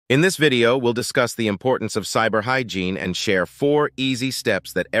In this video, we'll discuss the importance of cyber hygiene and share 4 easy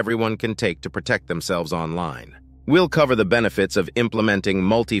steps that everyone can take to protect themselves online. We'll cover the benefits of implementing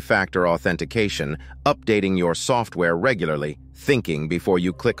multi-factor authentication, updating your software regularly, thinking before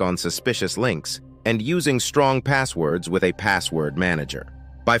you click on suspicious links, and using strong passwords with a password manager.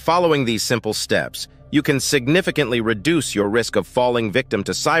 By following these simple steps, you can significantly reduce your risk of falling victim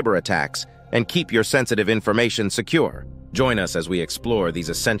to cyber attacks and keep your sensitive information secure. Join us as we explore these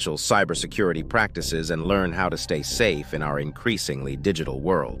essential cybersecurity practices and learn how to stay safe in our increasingly digital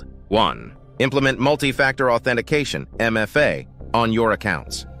world. 1. Implement multi-factor authentication, MFA, on your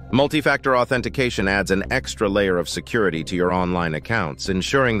accounts. Multi-factor authentication adds an extra layer of security to your online accounts,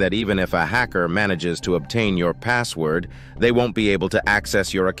 ensuring that even if a hacker manages to obtain your password, they won't be able to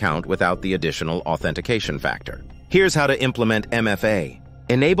access your account without the additional authentication factor. Here's how to implement MFA.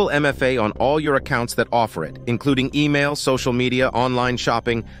 Enable MFA on all your accounts that offer it, including email, social media, online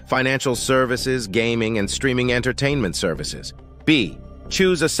shopping, financial services, gaming, and streaming entertainment services. B.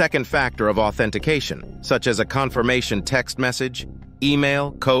 Choose a second factor of authentication, such as a confirmation text message,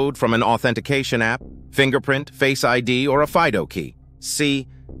 email, code from an authentication app, fingerprint, Face ID, or a FIDO key. C.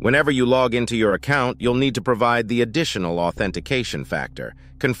 Whenever you log into your account, you'll need to provide the additional authentication factor,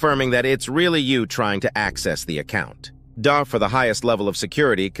 confirming that it's really you trying to access the account. D. For the highest level of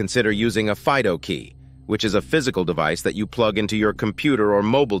security, consider using a FIDO key, which is a physical device that you plug into your computer or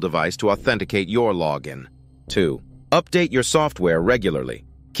mobile device to authenticate your login. 2. Update your software regularly.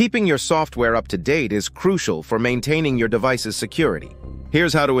 Keeping your software up to date is crucial for maintaining your device's security.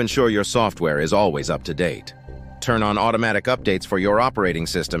 Here's how to ensure your software is always up to date. Turn on automatic updates for your operating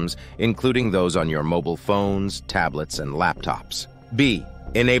systems, including those on your mobile phones, tablets, and laptops. B.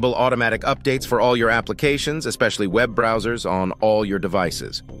 Enable automatic updates for all your applications, especially web browsers, on all your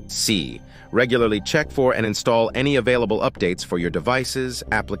devices. C. Regularly check for and install any available updates for your devices,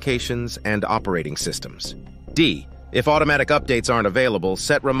 applications, and operating systems. D. If automatic updates aren't available,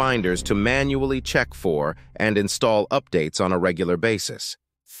 set reminders to manually check for and install updates on a regular basis.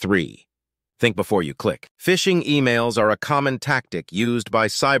 3. Think before you click. Phishing emails are a common tactic used by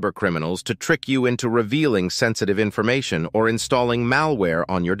cybercriminals to trick you into revealing sensitive information or installing malware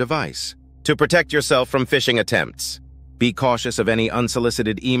on your device. To protect yourself from phishing attempts, be cautious of any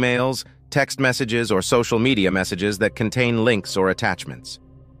unsolicited emails, text messages, or social media messages that contain links or attachments.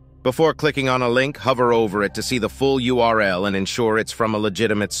 Before clicking on a link, hover over it to see the full URL and ensure it's from a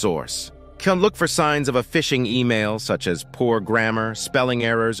legitimate source. Look for signs of a phishing email, such as poor grammar, spelling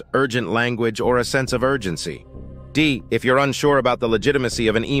errors, urgent language, or a sense of urgency. D. If you're unsure about the legitimacy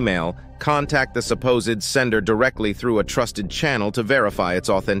of an email, contact the supposed sender directly through a trusted channel to verify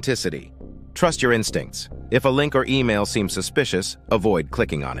its authenticity. Trust your instincts. If a link or email seems suspicious, avoid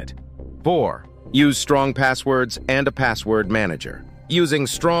clicking on it. 4. Use strong passwords and a password manager. Using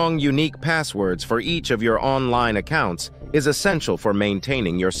strong, unique passwords for each of your online accounts is essential for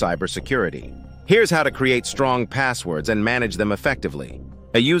maintaining your cybersecurity. Here's how to create strong passwords and manage them effectively.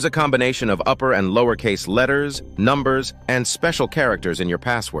 Use a combination of upper and lowercase letters, numbers, and special characters in your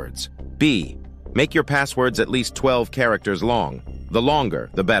passwords. B. Make your passwords at least 12 characters long. The longer,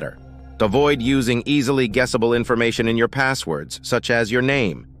 the better. Avoid using easily guessable information in your passwords, such as your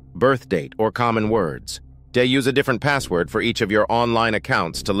name, birth date, or common words. Use a different password for each of your online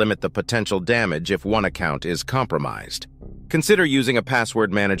accounts to limit the potential damage if one account is compromised. Consider using a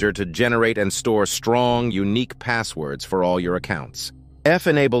password manager to generate and store strong, unique passwords for all your accounts. F.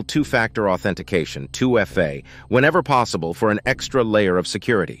 Enable two-factor authentication, 2FA, whenever possible for an extra layer of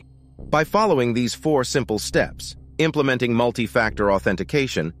security. By following these 4 simple steps, implementing multi-factor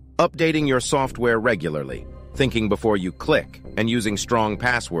authentication, updating your software regularly, thinking before you click, and using strong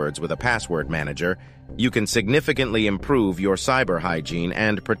passwords with a password manager, you can significantly improve your cyber hygiene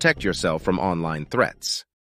and protect yourself from online threats.